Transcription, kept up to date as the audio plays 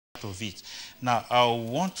impact of it. Now, I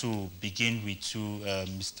want to begin with you,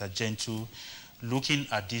 Mr. Gentle, looking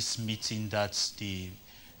at this meeting that the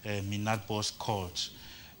MINAT boss called.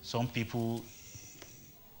 Some people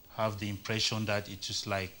have the impression that it is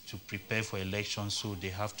like to prepare for elections, so they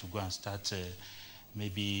have to go and start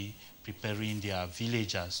maybe preparing their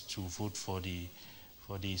villagers to vote for the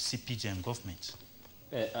CPGM government.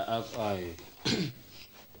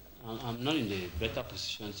 I'm not in the better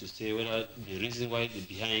position to say whether the reason why the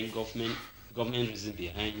behind government reason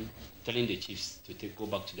behind telling the chiefs to go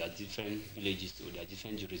back to their different villages or their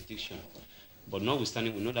different jurisdictions. But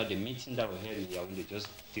notwithstanding, we know that the meeting that we held in Yaoundé just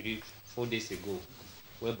 3-4 days ago,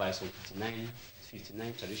 whereby some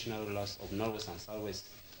 59 traditional rulers of Northwest and Southwest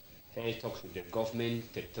held talks with the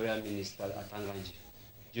government territorial minister at Tanganji,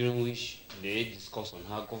 during which they discussed on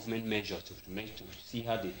how government measures to see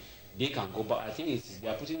how they can go back. I think they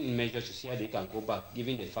are putting in measures to see how they can go back,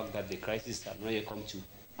 given the fact that the crisis has not yet come to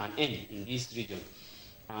an end in this region.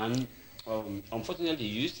 And unfortunately,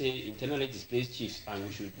 you say internally displaced chiefs, and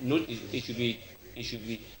we should note we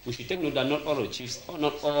should take note that not all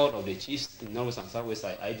of the chiefs in Northwest and Southwest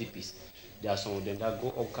are IDPs. There are some of them that go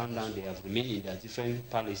up and down. They have remained in their different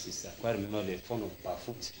palaces. I quite remember the fun of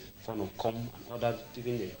Bafoot, fun of Com, and other,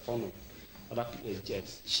 even the fun of other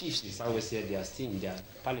chiefs in Southwest here. They are still in their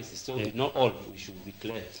palaces. So not all, we should be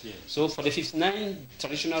clear. Yeah. So for the 59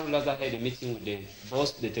 traditional rulers that had a meeting with the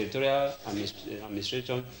boss, the territorial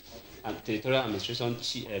administration and territorial administration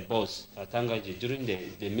boss at Tangaji during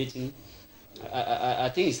the meeting, I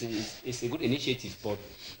think it's a good initiative, but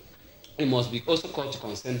it must be also called to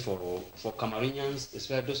concern for Cameroonians,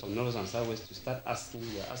 especially those from North and Southwest, to start asking.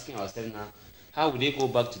 We are asking ourselves now, how will they go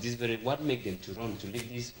back to this what make them to run, to leave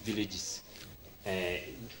these villages?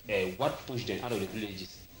 What pushed them out of the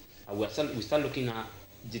villages? We start looking at,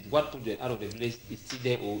 what pushed them out of the village is still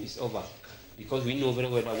there or is over? Because we know very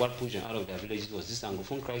well that what pushed them out of their villages was this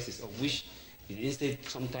Anglophone crisis, of which instead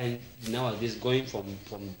sometimes nowadays going from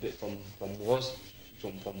worse,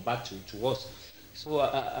 from bad to worse. So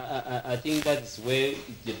I think that's where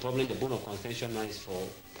the problem, the bone of contention now is for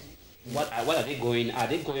what are they going? Are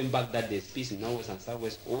they going back that there's peace in Northwest and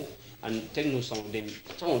Southwest? And tell you some of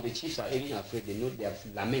the chiefs are even afraid. They know they have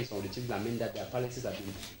lament, some of the chiefs lament that their palaces have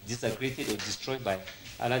been desecrated or destroyed by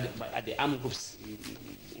the armed groups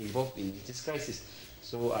involved in this crisis.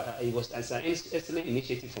 So it was an excellent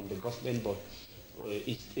initiative from the government, but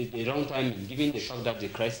it's a wrong time given the fact that the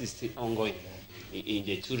crisis is still ongoing in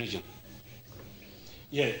the two regions.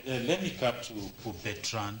 Yeah, let me come to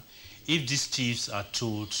Bertrand. If these chiefs are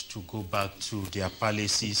told to go back to their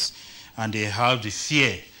palaces and they have the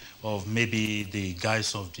fear of maybe the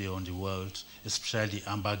guys of the world, especially the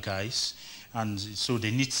Amber guys, and so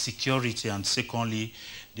they need security, and secondly,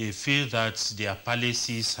 they feel that their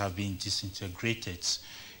palaces have been disintegrated.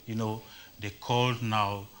 You know, they call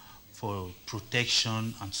now for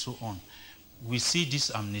protection and so on. We see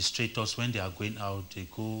these administrators, when they are going out, they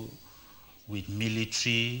go with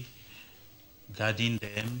military guarding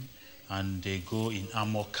them, and they go in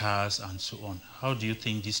armor cars and so on. How do you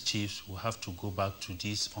think these chiefs will have to go back to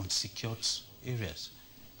these unsecured areas?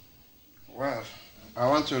 Well, I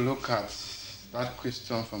want to look at that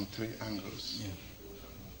question from 3 angles. Yeah.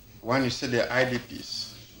 One, you said they're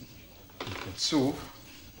IDPs. Okay. 2,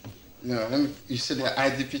 you said they're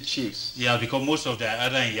IDP chiefs. Yeah, because most of them are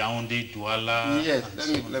either in Yaoundé, Douala. Yes,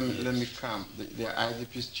 let me come. They're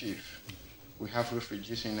IDPs chief. We have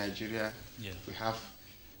refugees in Nigeria. Yeah. We have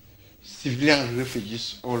civilian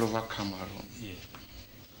refugees all over Cameroon. Yeah.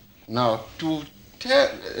 Now, to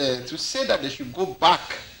say that they should go back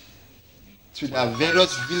to their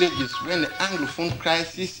various villages when the Anglophone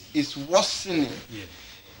crisis is worsening, yeah,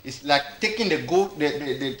 it's like taking the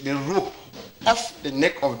rope off the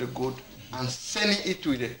neck of the goat and sending it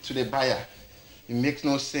to the buyer. It makes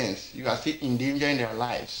no sense. You are still endangering their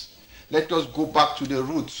lives. Let us go back to the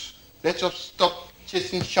roots. Let us stop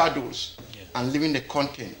chasing shadows, yeah, and leaving the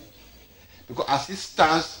content. Because as it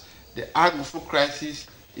stands, the Anglophone crisis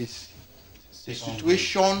is the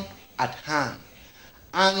situation at hand.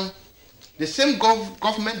 And the same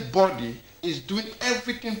government body is doing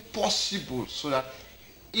everything possible so that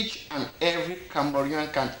each and every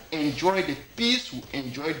Cameroonian can enjoy the peace we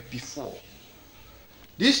enjoyed before.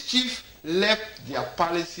 These chiefs left their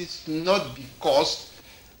palaces not because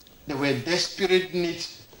they were desperate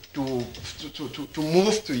needs to move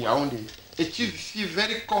to Yaoundé. A chief feels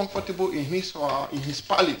very comfortable in his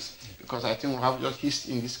palace, because I think we have just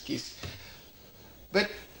history in this case. But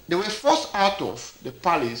they were forced out of the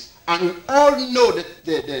palace, and we all know that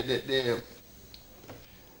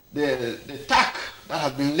the attack that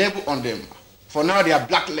has been leveled on them For now, they are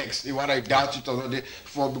black legs. Whether I doubt it or not,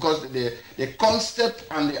 because the concept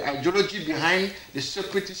and the ideology behind the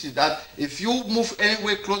separatists is that if you move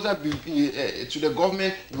anywhere closer to the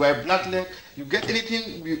government, you are a black leg. You get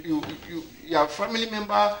anything, your family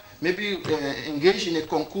member maybe engaged in a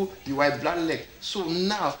concours, you are a black leg. So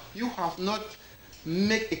now you have not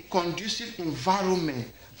made a conducive environment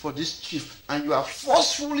for this chief, and you are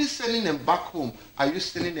forcefully sending them back home. Are you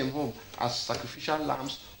sending them home as sacrificial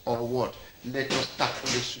lambs or what? Let us tackle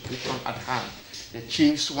the situation at hand. The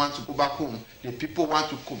chiefs want to go back home. The people want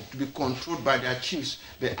to be controlled by their chiefs.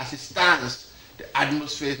 But as it stands, the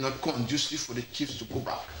atmosphere is not conducive for the chiefs to go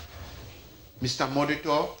back. Mr.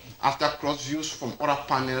 Monitor, after cross views from other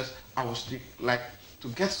panels, I would like to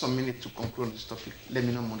get some minutes to conclude on this topic. Let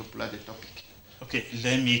me not monopolize the topic. Okay,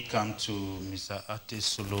 let me come to Mr. Ate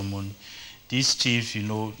Solomon. This chief,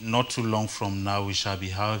 not too long from now, we shall be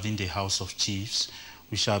having the House of Chiefs.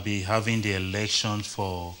 We shall be having the elections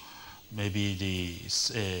for maybe the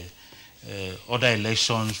other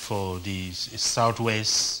elections for the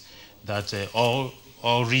Southwest, that all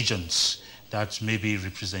regions that maybe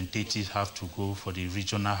representatives have to go for the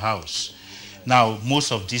regional house. Now,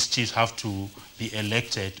 most of these chiefs have to be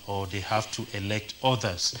elected, or they have to elect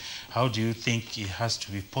others. How do you think it has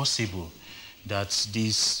to be possible that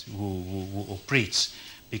this will operate?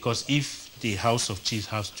 Because if the House of Chiefs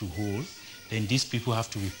has to hold, then these people have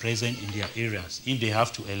to be present in their areas. If they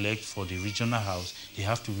have to elect for the regional house, they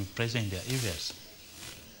have to be present in their areas.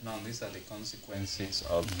 Now, these are the consequences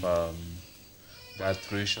of the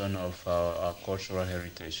alteration of our cultural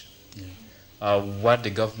heritage. Yeah. What the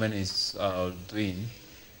government is doing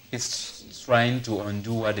is trying to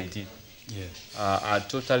undo what they did. Yeah. I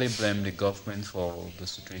totally blame the government for the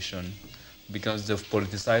situation, because they've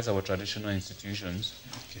politicized our traditional institutions.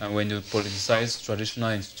 Okay. And when you politicize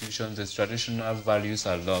traditional institutions, the traditional values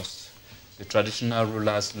are lost. The traditional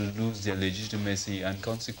rulers lose their legitimacy, and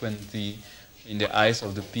consequently, in the eyes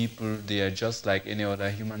of the people, they are just like any other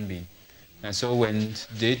human being. And so when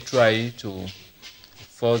they try to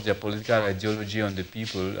force their political ideology on the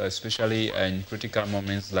people, especially in critical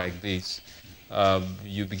moments like this,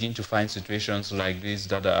 you begin to find situations like this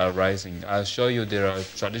that are arising. I'll show you there are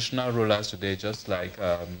traditional rulers today, just like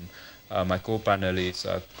my co-panelist,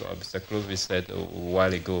 Mr. Clovis, said a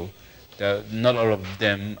while ago. Not all of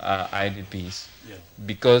them are IDPs, yeah.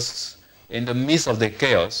 Because in the midst of the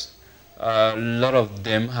chaos, some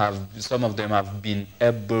of them have been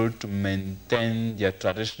able to maintain their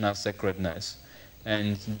traditional sacredness,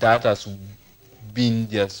 and that has been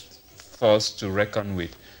their force to reckon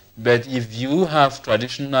with. But if you have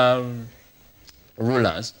traditional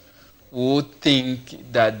rulers who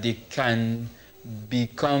think that they can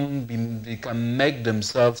make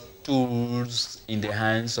themselves tools in the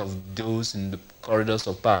hands of those in the corridors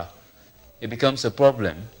of power, it becomes a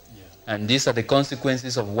problem. Yeah. And these are the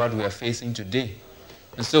consequences of what we are facing today.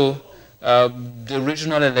 And so the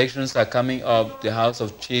regional elections are coming up, the House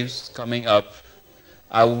of Chiefs coming up.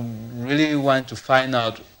 I really want to find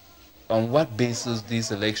out on what basis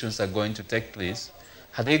these elections are going to take place.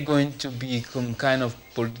 Are they going to be some kind of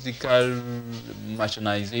political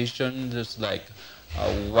machinization, just like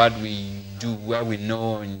what we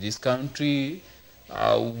know in this country?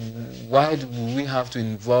 Why do we have to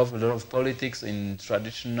involve a lot of politics in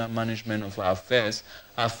traditional management of our affairs?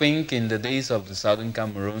 I think in the days of the Southern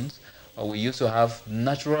Cameroon, we used to have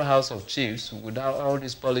natural House of Chiefs without all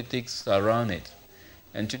this politics around it.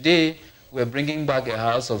 And today, we're bringing back a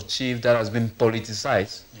House of Chiefs that has been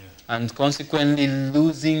politicized, yeah, and consequently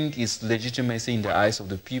losing its legitimacy in the eyes of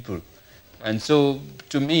the people. And so,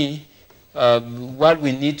 to me, what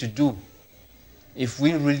we need to do, if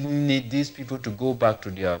we really need these people to go back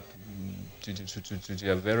to their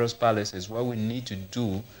various palaces, what we need to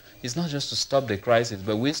do is not just to stop the crisis,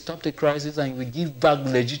 but we stop the crisis and we give back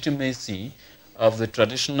legitimacy of the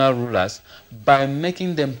traditional rulers by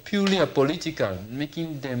making them purely apolitical,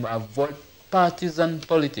 making them avoid partisan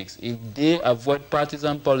politics. If they avoid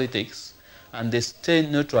partisan politics and they stay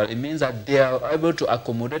neutral, it means that they are able to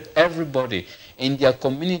accommodate everybody. In their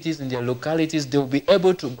communities, in their localities, they will be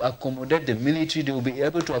able to accommodate the military, they will be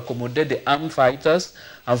able to accommodate the armed fighters,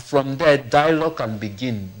 and from there, dialogue can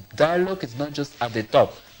begin. Dialogue is not just at the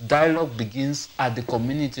top. Dialogue begins at the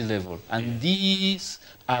community level, and these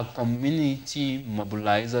are community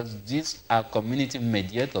mobilizers, these are community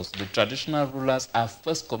mediators. The traditional rulers are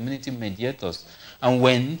first community mediators. And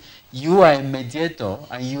when you are a mediator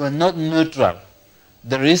and you are not neutral,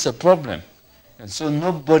 there is a problem. And so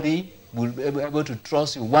nobody will be able to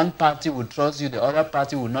trust you. One party will trust you, the other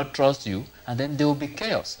party will not trust you, and then there will be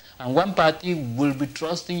chaos. And one party will be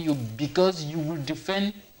trusting you because you will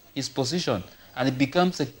defend his position. and it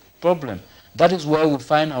becomes a problem. That is where we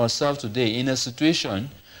find ourselves today, in a situation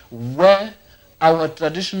where our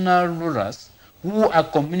traditional rulers, who are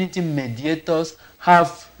community mediators,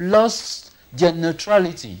 have lost their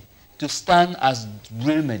neutrality to stand as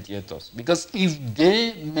real mediators. Because if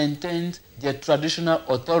they maintained their traditional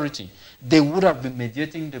authority, they would have been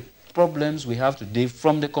mediating the problems we have today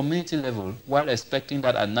from the community level, while expecting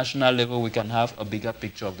that at national level we can have a bigger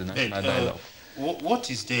picture of the national dialogue. What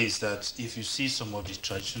is there is that if you see some of the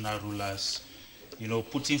traditional rulers, you know,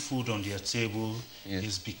 putting food on their table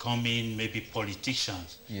is becoming maybe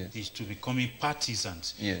politicians, is to becoming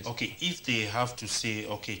partisans. Okay, if they have to say,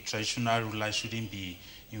 okay, traditional rulers shouldn't be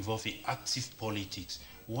involved in active politics,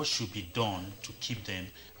 what should be done to keep them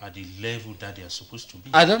at the level that they are supposed to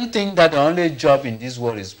be? I don't think that the only job in this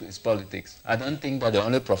world is politics. I don't think that the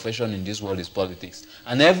only profession in this world is politics.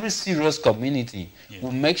 And every serious community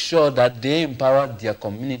will make sure that they empower their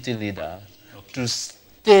community leader to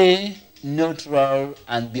stay neutral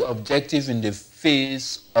and be objective in the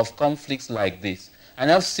face of conflicts like this. And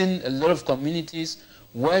I've seen a lot of communities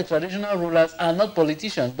where traditional rulers are not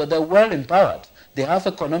politicians, but they're well empowered. They have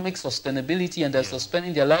economic sustainability and they're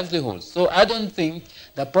sustaining their livelihoods. So I don't think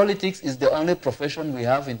that politics is the only profession we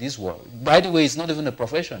have in this world. By the way, it's not even a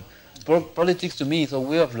profession. Politics to me is a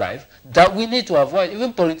way of life that we need to avoid.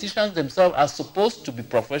 Even politicians themselves are supposed to be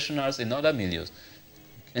professionals in other milieux.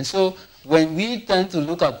 And so when we tend to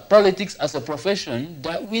look at politics as a profession,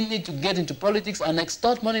 that we need to get into politics and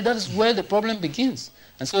extort money, that is where the problem begins.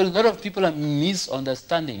 And so a lot of people are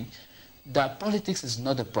misunderstanding that politics is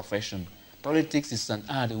not a profession. Politics is an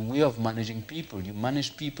art, a way of managing people. You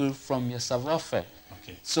manage people from your savoir-faire.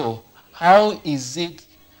 So how is it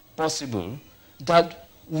possible that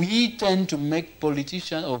we tend to make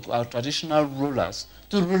politicians or our traditional rulers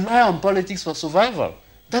to rely on politics for survival?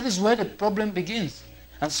 That is where the problem begins.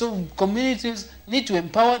 And so communities need to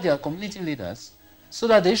empower their community leaders so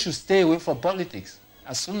that they should stay away from politics.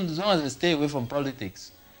 As long as they stay away from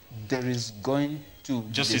politics, there is going to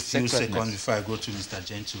be just a few seconds before I go to Mr.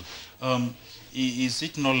 Gentle. Is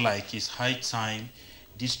it not like it's high time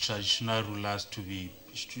these traditional rulers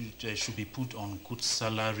should be put on good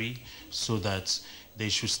salary so that they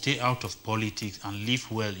should stay out of politics and live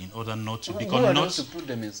well in order not to, because not to put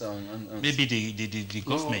them in maybe the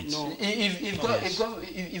government. No.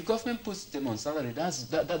 If government puts them on salary, that's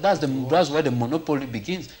where the monopoly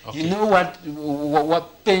begins. You know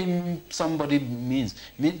what paying somebody means.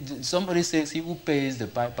 Somebody says he who pays the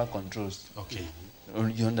piper controls.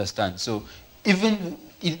 You understand? So even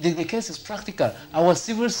the case is practical. Our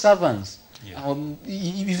civil servants,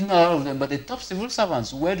 even not all of them, but the top civil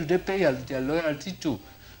servants, where do they pay their loyalty to?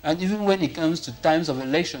 And even when it comes to times of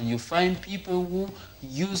election, you find people who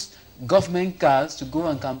use government cars to go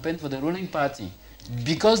and campaign for the ruling party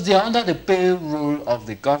because they are under the payroll of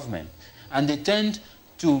the government. And they tend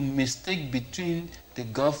to mistake between the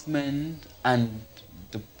government and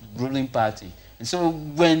the ruling party. And so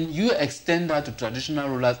when you extend that to traditional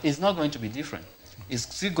rulers, it's not going to be different. It's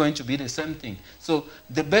still going to be the same thing. So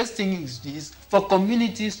the best thing is for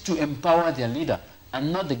communities to empower their leader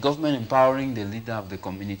and not the government empowering the leader of the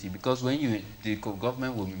community. Because when the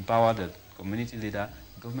government will empower the community leader,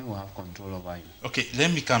 the government will have control over you. Okay,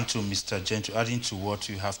 let me come to Mr. Gentle, adding to what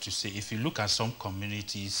you have to say. If you look at some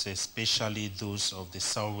communities, especially those of the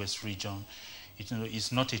Southwest region,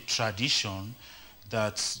 it's not a tradition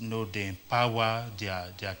that they empower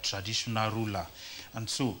their traditional ruler. And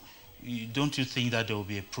so, don't you think that there will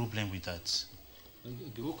be a problem with that?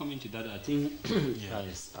 Before coming to that, I think,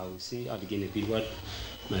 as I will say again a bit what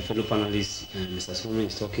my fellow panelists, Mr. Solomon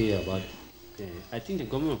is talking about. I think the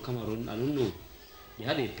government of Cameroon, I don't know, they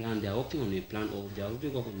had a plan, they are working on a plan, or they are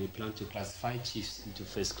working on a plan to classify chiefs into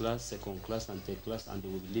first class, second class, and third class, and they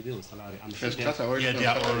will be living on salary. I'm first class they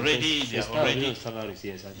are already on salaries,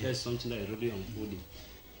 yes. There's something that is really unfolding.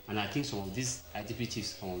 And I think some of these IDP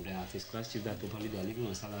chiefs, some of them are first class chiefs that probably they are living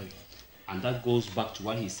on salary. And that goes back to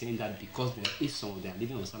what he's saying, that because if some of them are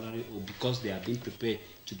living on salary, or because they are being prepared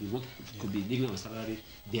to be could be living on salary,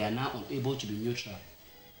 they are now unable to be neutral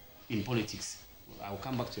in politics. I'll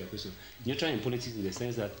come back to your question. Neutral in politics in the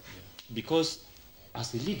sense that because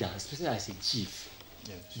as a leader, especially as a chief,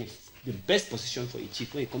 the best position for a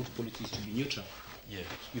chief when it comes to politics is to be neutral.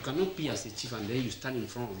 You cannot be as a chief and then you stand in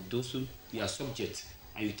front of those who you are subject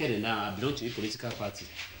and you tell them, now I belong to a political party.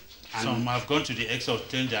 And some have gone to the extent of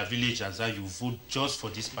telling their villagers that you vote just for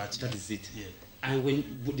this party. That is it. And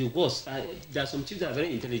when the worst, there are some chiefs that are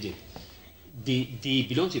very intelligent. They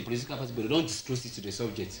belong to a political party, but they don't disclose it to the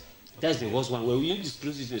subject. That's the worst one. Where you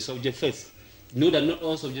disclose it to the subject first, know that not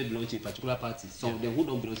all subjects belong to a particular party. Some of them who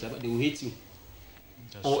don't belong to that, they will hate you.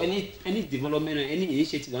 or any development or any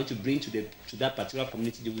initiative you want to bring to that particular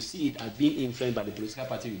community, they will see it as being influenced by the political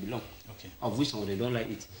party you belong, of which one they don't like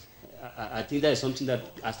it. I think that is something that,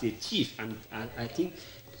 as a chief, and I think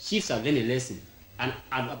chiefs have learned a lesson. And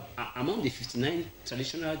among the 59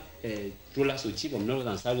 traditional rulers or chief of North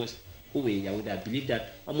and Southwest who were in Yahweh, I believe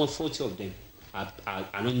that almost 40 of them are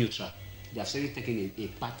not neutral. They have certainly taken a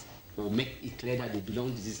part or make it clear that they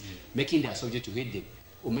belong to this, making their subject to hate them,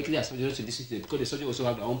 or making their subject to listen to them, because the subject also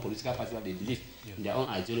have their own political party that they believe in their own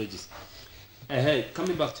ideologies.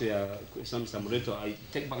 Coming back to your question, Mr. Moderator, I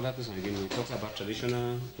take back that question again. We talked about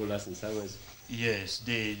traditional rulers and Southwest. Yes,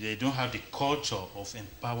 they don't have the culture of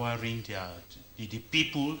empowering the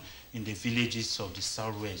people in the villages of the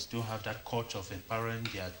Southwest. Don't have that culture of empowering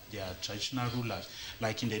their traditional rulers.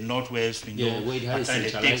 Like in the Northwest, we know they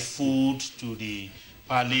take food to the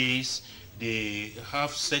palace. They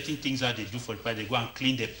have certain things that they do for the palace. They go and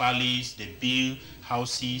clean the palace, they build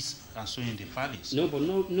houses, and so in the palace. No, but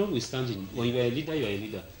notwithstanding, when you are a leader, you are a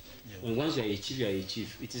leader. When once you are a chief, you are a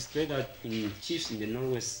chief. It is clear that in chiefs in the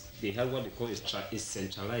Northwest, they have what they call a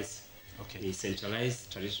centralized, a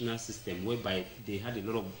centralized traditional system whereby they had a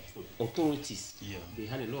lot of authorities. They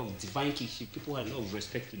had a lot of divine kingship. People had a lot of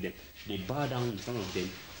respect to them. They bow down in front of them.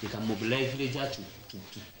 They can mobilize villagers to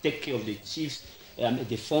take care of the chiefs.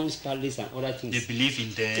 The funds, palace, and other things. They believe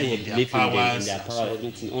in them, in their powers,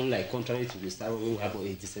 everything. Unlike contrary to the style where we have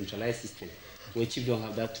a decentralized system, where chiefs don't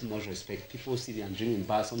have that too much respect. People sit and drink in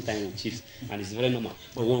bars sometimes with chiefs, and it's very normal.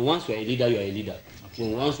 But once you are a leader, you are a leader.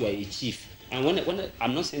 Once you are a chief, and when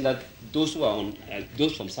I'm not saying that those who are on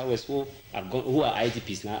those from Southwest who are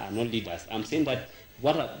IDPs now are not leaders. I'm saying that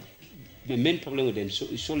the main problem with them,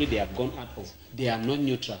 surely they have gone out of. They are not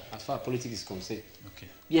neutral as far as politics is concerned.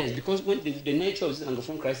 Yes, because when the nature of this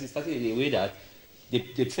Anglophone crisis started in a way that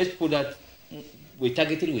the first people that were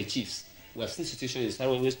targeted were chiefs. We have seen situations in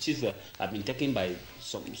Southwest where chiefs have been taken by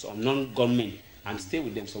some non-government and stay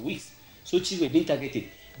with them for weeks. So chiefs were being targeted.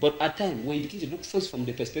 But at times, when you begin to look first from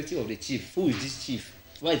the perspective of the chief, who is this chief?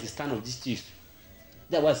 What is the stand of this chief?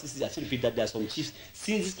 That was this is actually repeat that there are some chiefs,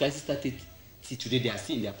 since this crisis started till today, they are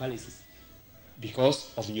still in their palaces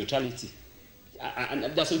because of neutrality. And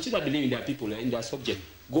there are some chiefs that believe in their people, in their subject.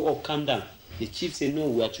 Go up, calm down. The chiefs say, no,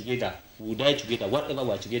 we are together. We will die together. Whatever,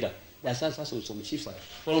 we are together. That's how some chiefs are.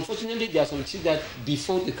 But unfortunately, there are some chiefs that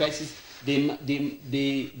before the crisis, they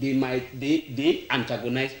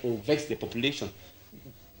antagonize or vex the population.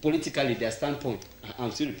 Politically, their standpoint.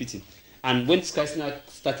 I'm still repeating. And when this crisis now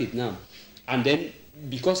started now, and then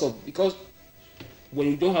because when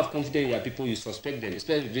you don't have confidence in your people, you suspect them,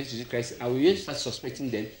 especially during this crisis, and when you start suspecting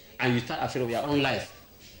them, and you start afraid of your own life,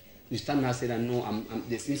 you start now saying, no,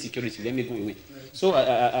 there's insecurity, let me go away. So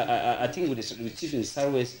I think with the chief in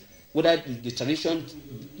Southwest, whether the tradition,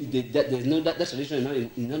 there's no that tradition is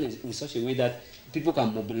not in such a way that people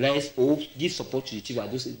can mobilize or give support to the chief.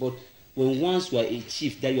 But when once you are a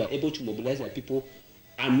chief, that you are able to mobilize your people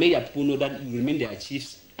and make your people know that you remain their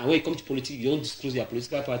chiefs, and when it comes to politics, you don't disclose your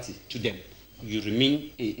political party to them. You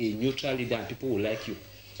remain a neutral leader and people will like you,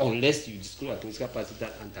 unless you disclose your political party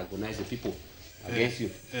that antagonize the people against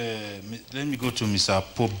you. Let me go to Mr.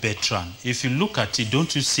 Pope Bertrand. If you look at it,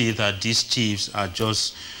 don't you see that these chiefs are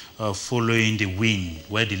just following the wind?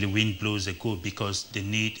 Where the wind blows, they go, because they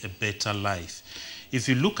need a better life. If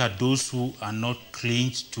you look at those who are not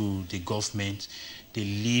clinged to the government, they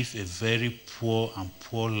live a very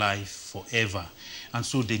poor life forever. And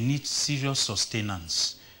so they need serious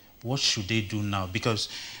sustenance. What should they do now? Because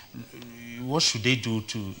what should they do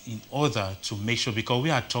in order to make sure, because we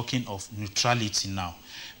are talking of neutrality now.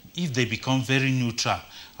 If they become very neutral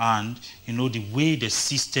and, the way the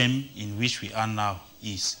system in which we are now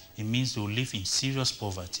is, it means they will live in serious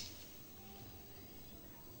poverty.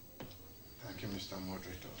 Thank you, Mr.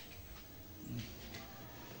 Moderator.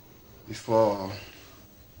 Before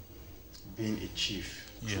being a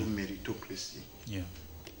chief, through meritocracy, you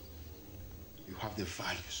have the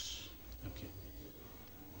values.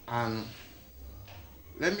 And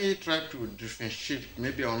let me try to differentiate.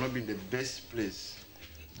 Maybe I will not be in the best place,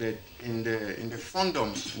 but in the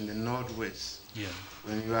fandoms in the Northwest,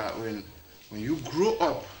 when you grow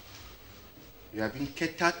up, you have been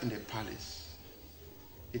catered in the palace.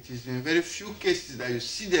 It is in very few cases that you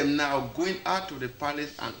see them now going out of the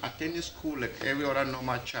palace and attending school like every other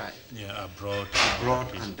normal child. Abroad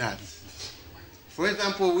and that. For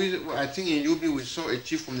example, I think in UB we saw a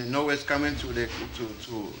chief from the Northwest coming to the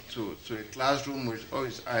classroom with all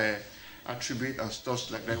his attribute and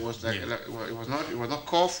stuff like that. It was not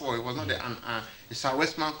called for. It was not a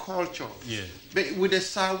Southwest man culture. But with a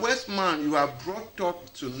Southwest man, you are brought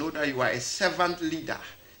up to know that you are a servant leader.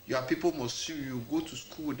 Your people must see you, go to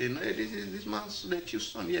school, they know, hey, this man's the chief's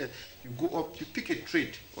son, yeah. You go up, you pick a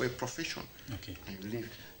trade or a profession, and you leave.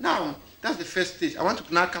 Now, that's the first stage. I want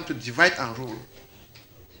to now come to divide and rule,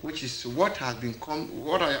 which is what has become,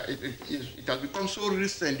 it has become so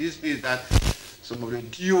recent these days that some of the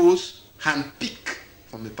DOs handpick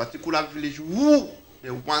from a particular village who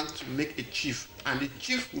they want to make a chief, and the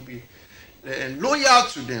chief will be loyal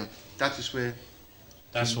to them. That is where.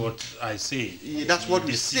 That's what I say. Yeah, that's what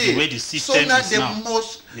we say. The way the system so that is the now.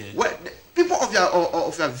 most, well, the people of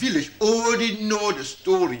your village already know the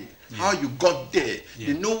story, how you got there.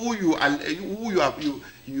 They know who you are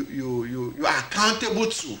accountable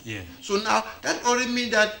to. So now that already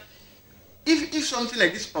means that if something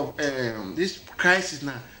like this this crisis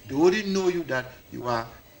now, they already know you that you are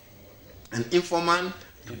an informant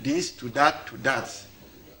to this, to that, to that.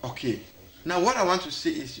 Okay. Now, what I want to say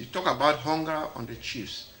is, you talk about hunger on the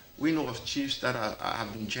chiefs. We know of chiefs that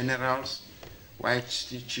have been generals, White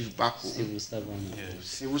Chief Bako,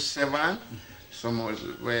 civil servant. Some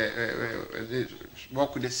they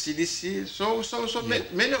work with the CDC. So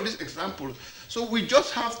many of these examples. So we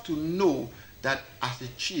just have to know that as a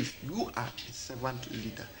chief, you are a servant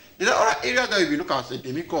leader. There are other areas that we look at as a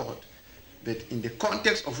demigod, but in the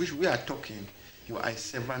context of which we are talking, you are a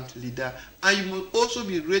servant leader, and you must also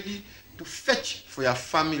be ready to fetch for your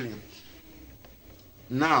family.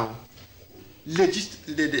 Now, the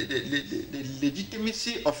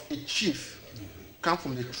legitimacy of a chief comes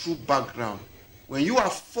from the true background. When you are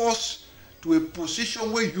forced to a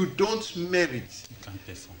position where you don't merit,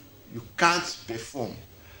 you can't perform.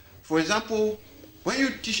 For example, when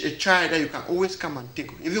you teach a child that you can always come and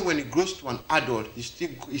take, even when it grows to an adult, he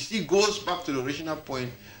still goes back to the original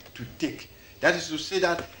point to take. That is to say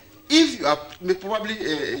that if you are probably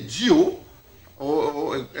a GO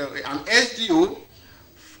or an SDO,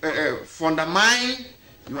 fundament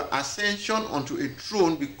your ascension onto a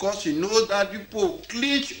throne because you know that people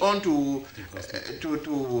clinch onto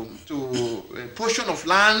to a portion of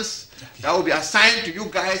lands that will be assigned to you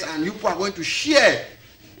guys, and you people are going to share.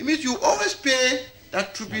 It means you always pay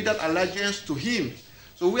that tribute, that allegiance to him.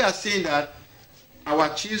 So we are saying that our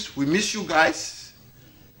chiefs, we miss you guys.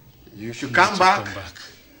 You should come back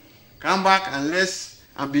and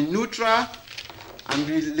be neutral and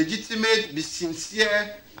be legitimate, be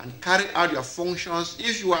sincere, and carry out your functions.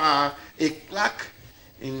 If you are a clerk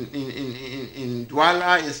in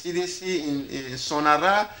Douala, in CDC, in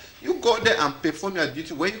Sonara, you go there and perform your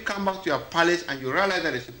duty. When you come back to your palace and you realize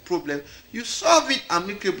that there's a problem, you solve it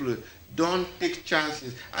amicably. Don't take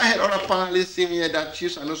chances. I heard other panelists saying here that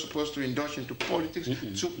chiefs are not supposed to indulge into politics.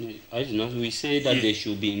 I do not. We say that they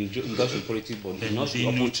should be indulged in politics, but they not be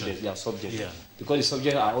open to their subject. Because the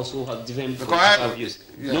subject also have different political views.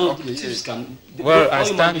 Chiefs can. Well, I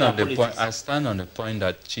stand on the point. I stand on the point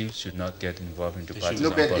that chiefs should not get involved into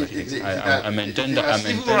partisan politics. I maintain that. I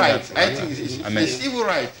maintain that. I think it's a civil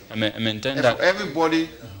right. I maintain that for everybody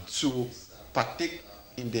to partake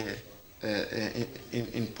in the.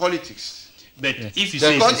 In politics. But if you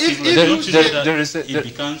say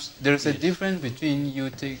there is a difference between you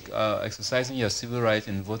exercising your civil right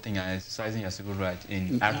in voting and exercising your civil right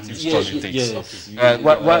in active politics.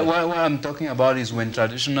 What I'm talking about is when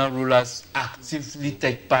traditional rulers actively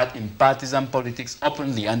take part in partisan politics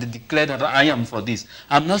openly and they declare that I am for this.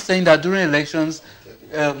 I'm not saying that during elections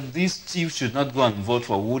these chiefs should not go and vote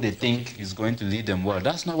for who they think is going to lead them well.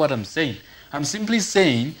 That's not what I'm saying. I'm simply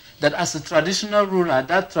saying that as a traditional ruler,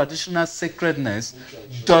 that traditional sacredness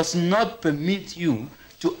does not permit you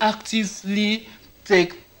to actively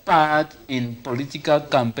take part in political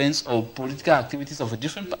campaigns or political activities of a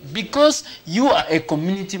different because you are a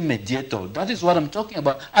community mediator. That is what I'm talking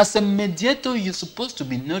about. As a mediator, you're supposed to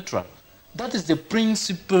be neutral. That is the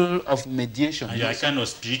principle of mediation. And you're a kind of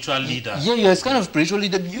spiritual leader. Yeah, you're a kind of spiritual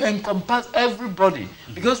leader. You encompass everybody.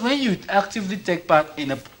 Because when you actively take part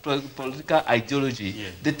in a political ideology,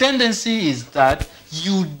 the tendency is that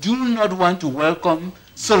you do not want to welcome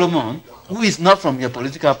Solomon, who is not from your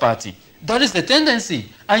political party. That is the tendency.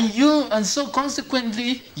 And so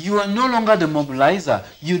consequently, you are no longer the mobilizer.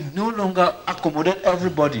 You no longer accommodate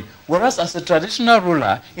everybody. Whereas as a traditional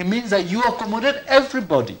ruler, it means that you accommodate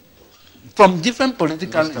everybody from different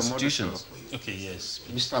political institutions. Okay, yes.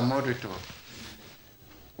 Mr. Moderator.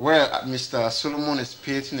 Well, Mr. Solomon is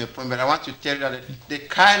painting a point, but I want to tell you that the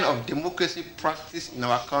kind of democracy practiced in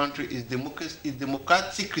our country is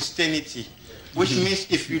democratic Christianity, which means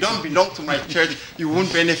if you don't belong to my church, you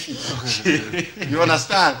won't benefit. Okay. You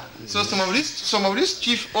understand? So some of these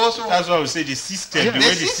chiefs also. That's why we say the system. The way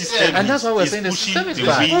the system and that's why we're saying the system is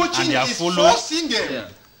bad. And they are forcing them.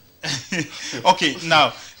 Okay,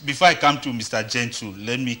 now, before I come to Mr. Gentle,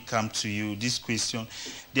 let me come to you. This question,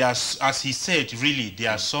 there are, as he said, really,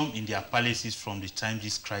 there are some in their palaces from the time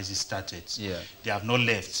this crisis started. Yeah. They have not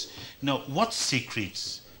left. Now, what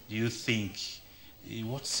secrets do you think,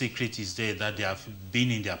 what secret is there that they have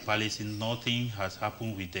been in their palace and nothing has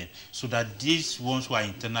happened with them, so that these ones who are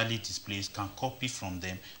internally displaced can copy from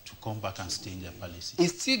them to come back and stay in their palaces? It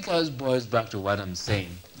still boils back to what I'm saying.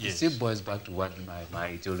 Yes. It still boils back to what my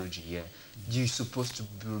ideology here. You're supposed to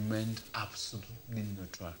remain absolutely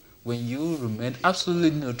neutral. When you remain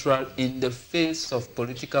absolutely neutral in the face of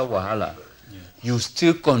political wahala, you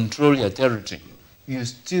still control your territory. You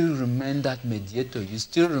still remain that mediator. You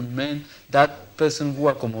still remain that person who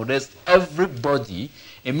accommodates everybody.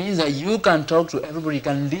 It means that you can talk to everybody, you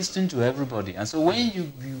can listen to everybody. And so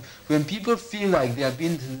when people feel like they are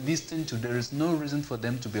being listened to, there is no reason for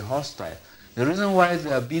them to be hostile. The reason why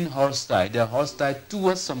they are being hostile, they are hostile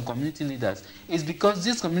towards some community leaders, is because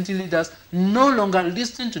these community leaders no longer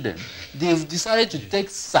listen to them. They've decided to take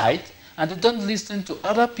side and they don't listen to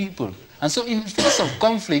other people. And so in the face of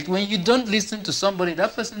conflict, when you don't listen to somebody,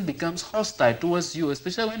 that person becomes hostile towards you,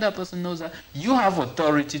 especially when that person knows that you have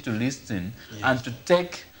authority to listen and to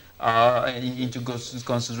take into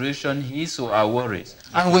consideration his or her worries.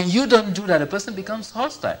 And when you don't do that, the person becomes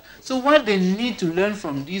hostile. So what they need to learn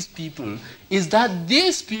from these people is that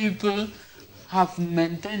these people have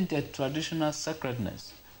maintained their traditional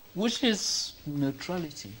sacredness, which is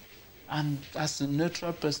neutrality. And as a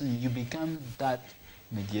neutral person, you become that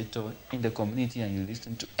mediator in the community and you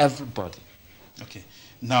listen to everybody. Okay.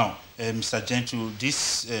 Now, Mr. Gentle,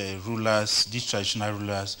 these rulers, these traditional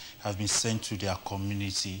rulers have been sent to their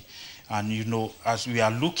community. And, you know, as we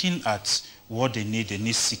are looking at what they need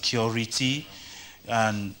security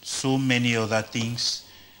and so many other things.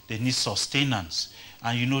 They need sustenance.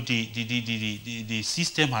 And, you know, the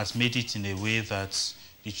system has made it in a way that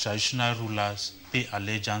the traditional rulers pay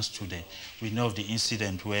allegiance to them. We know of the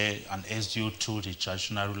incident where an SDO told the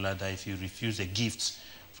traditional ruler that if you refuse a gift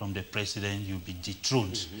from the president, you'll be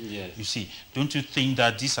dethroned. Yes. You see, don't you think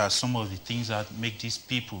that these are some of the things that make these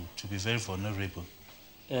people to be very vulnerable?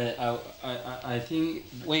 I think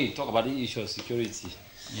when you talk about the issue of security,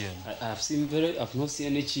 I've not seen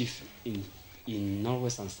any chief in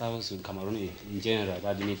Northwest and South in Cameroon in general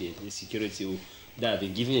that they need a security, that they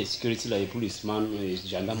giving a security like a policeman, a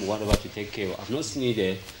gendarme, whatever to take care of. I've not seen it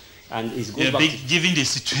there. And it's going back to given the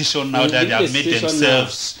situation now that they have made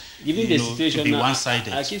themselves to be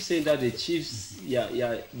one-sided. I keep saying that the chiefs,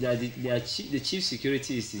 the chief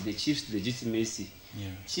security is the chief's legitimacy. Yeah.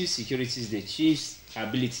 Chief security is the chief's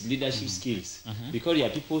ability, leadership skills. Because your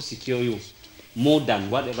people secure you more than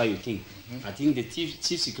whatever you think. I think the chief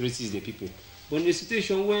security is the people. But in the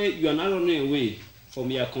situation where you are not running away from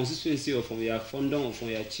your constituency or from your fondom or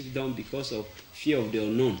from your chiefdom because of fear of the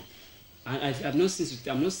unknown, and I've not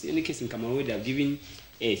seen any case in Cameroon where they have given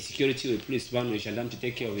a security or a policeman or a gendarme to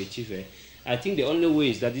take care of a chief. I think the only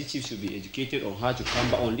way is that the chief should be educated on how to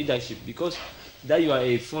come back on leadership, because that you are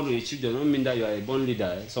a follower, a chief does not mean that you are a born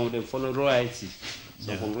leader. Some of them follow royalty,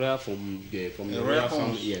 some from royal from the royal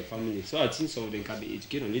family. So I think some of them can be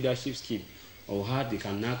educated on leadership skill or how they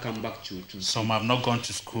can now come back to some have not gone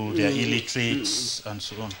to school, they are illiterates and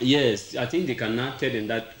so on. Yes, I think they can now tell them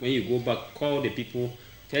that when you go back, call the people,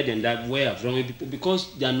 tell them that where I've wrong with people,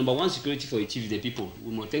 because their number one security for a chief is the people.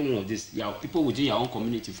 We must take note of this. There are people within your own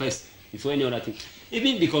community first before any other thing.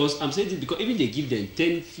 Even because I'm saying this because even they give them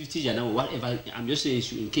 10, 50 gendarmes or whatever, I'm just saying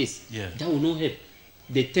in case that will not help.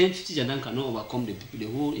 The 10, 50 gendarmes cannot overcome the people,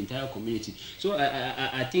 the whole entire community. So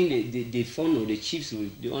I think the fund or the chiefs will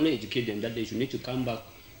they only educate them that they should need to come back,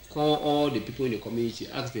 call all the people in the community,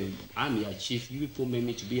 ask them, I'm your chief, you people made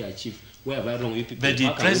me to be your chief. Where have I wrong? You people. But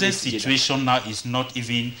the present situation now is not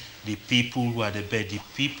even the people who are the bad. The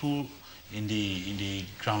people in the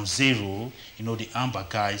ground zero, you know, the Amber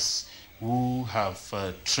guys who have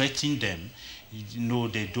threatened them, you know,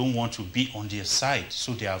 they don't want to be on their side,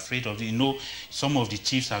 so they are afraid of it. You know, some of the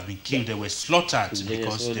chiefs have been killed, they were slaughtered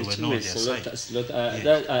because they were not on their side.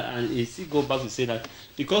 And it still go back to say that,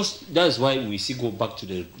 because that's why we still go back to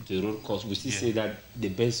the road course. We still say that the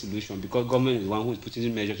best solution, because government is the one who is putting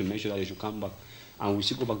in measures to make sure that they should come back. And we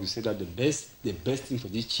should go back to say that the best thing for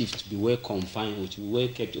these chiefs to be well confined or to be well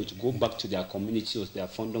kept or to go back to their community or their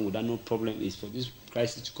fondom without no problem is for this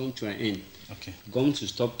crisis to come to an end. Okay. Government to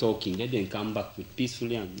stop talking, let them come back with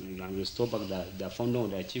peacefully and restore back their fondom or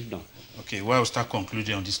their chiefdom. Okay, well, I'll start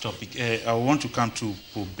concluding on this topic. I want to come to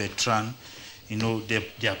Pope Bertrand. You know,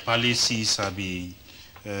 their policies have been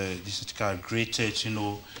disintegrated. You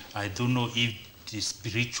know, I don't know if the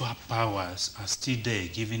spiritual powers are still there,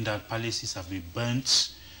 given that palaces have been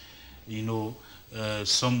burnt you know,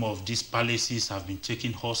 some of these palaces have been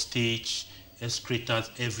taken hostage, escorted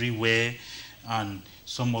everywhere, and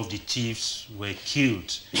some of the chiefs were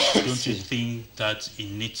killed. Don't you think that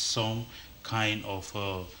it needs some kind of,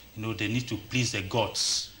 you know, they need to please the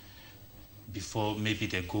gods before maybe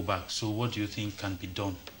they go back? So what do you think can be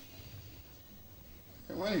done?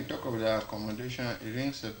 When you talk of the accommodation, it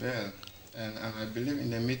rings a bell. And I believe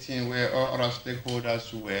in the meeting where all other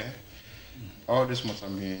stakeholders were, all this must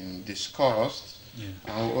have been discussed. Yeah.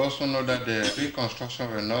 And we also know that the reconstruction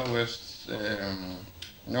of the Northwest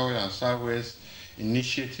and Southwest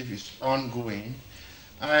initiative is ongoing.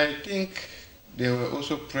 I think they were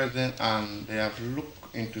also present and they have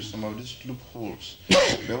looked into some of these loopholes.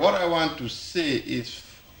 But what I want to say is,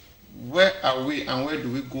 where are we and where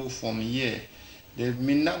do we go from here? The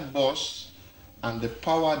MINAT boss and the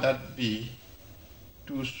power that be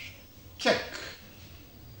to check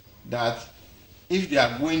that if they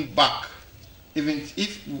are going back, even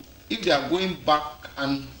if they are going back,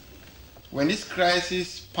 and when this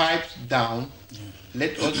crisis pipes down,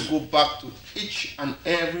 let us go back to each and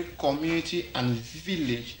every community and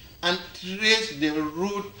village and trace the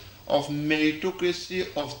root of meritocracy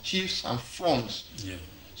of chiefs and funds. Yeah.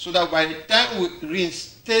 So that by the time we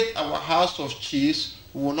reinstate our house of chiefs,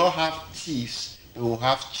 we will not have thieves, we will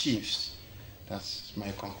have chiefs. That's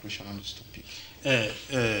my conclusion on this topic.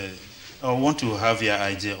 I want to have your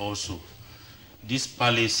idea also. These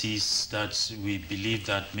palaces that we believe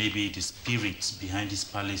that maybe the spirits behind these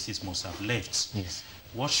palaces must have left. Yes.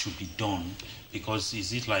 What should be done? Because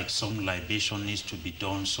is it like some libation needs to be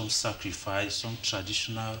done, some sacrifice, some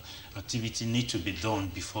traditional activity need to be done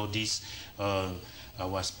before this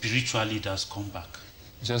our spiritual leaders come back?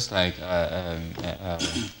 Just like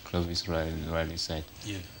Clovis rightly said,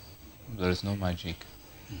 yeah. There is no magic.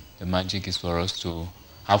 The magic is for us to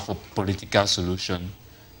have a political solution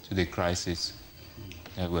to the crisis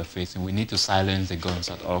that we're facing. We need to silence the guns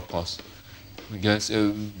at all costs, because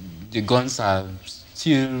the guns are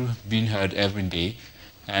still being heard every day,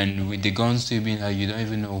 and with the guns still being heard, you don't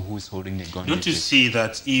even know who's holding the gun. Don't you see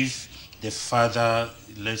that if the father,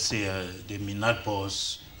 let's say the MINAT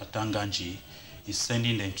boss at Tanganji, is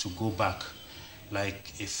sending them to go back,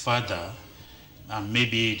 like a father, and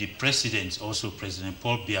maybe the president, also President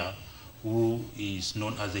Paul Biya, who is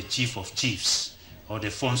known as the chief of chiefs, or the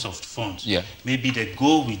funds of funds. Yeah. Maybe they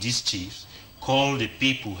go with these chiefs, call the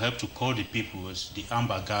people, help to call the people, the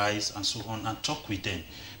Amber guys and so on, and talk with them.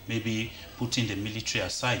 Maybe putting the military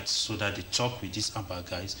aside so that they talk with these Amber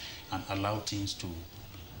guys and allow things to...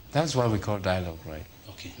 That's what we call dialogue, right?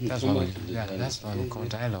 Okay. That's what we call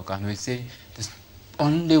dialogue. And we say the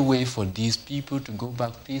only way for these people to go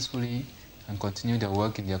back peacefully and continue their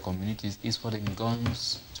work in their communities is for the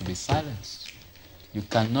guns to be silenced. You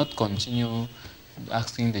cannot continue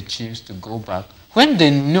asking the chiefs to go back when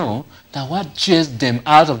they know that what chased them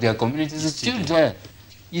out of their communities is still there.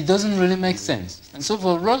 It doesn't really make sense. And so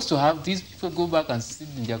for us to have these people go back and sit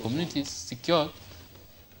in their communities secure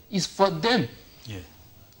is for them. Yeah.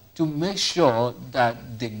 To make sure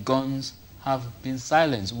that the guns have been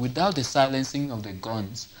silenced. Without the silencing of the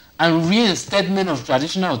guns and reinstatement of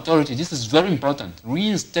traditional authority, this is very important,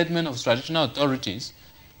 reinstatement of traditional authorities,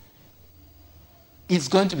 it's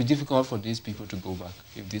going to be difficult for these people to go back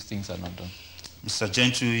if these things are not done. Mr.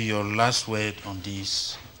 Gentry, your last word on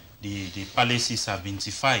this. The palaces have been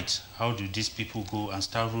defied. How do these people go and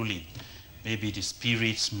start ruling? Maybe the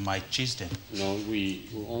spirits might chase them. No, we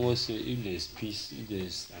always say if there's peace, if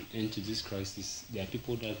there's an end to this crisis, there are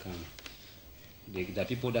people that can, there are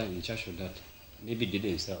people that are in charge of that. Maybe they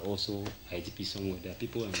themselves also IDP somewhere. There are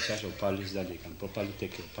people in charge of palace that they can properly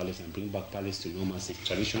take care of palace and bring back palace to normalcy,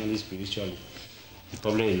 traditionally, spiritually. The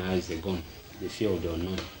problem now is the gun, the fear of the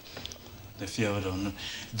unknown. The fear of the unknown.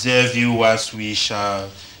 Dear viewers, we shall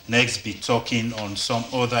next be talking on some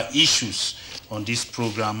other issues on this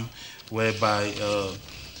program, whereby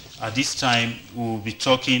at this time we will be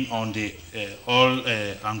talking on the All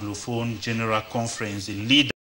Anglophone General Conference, the leader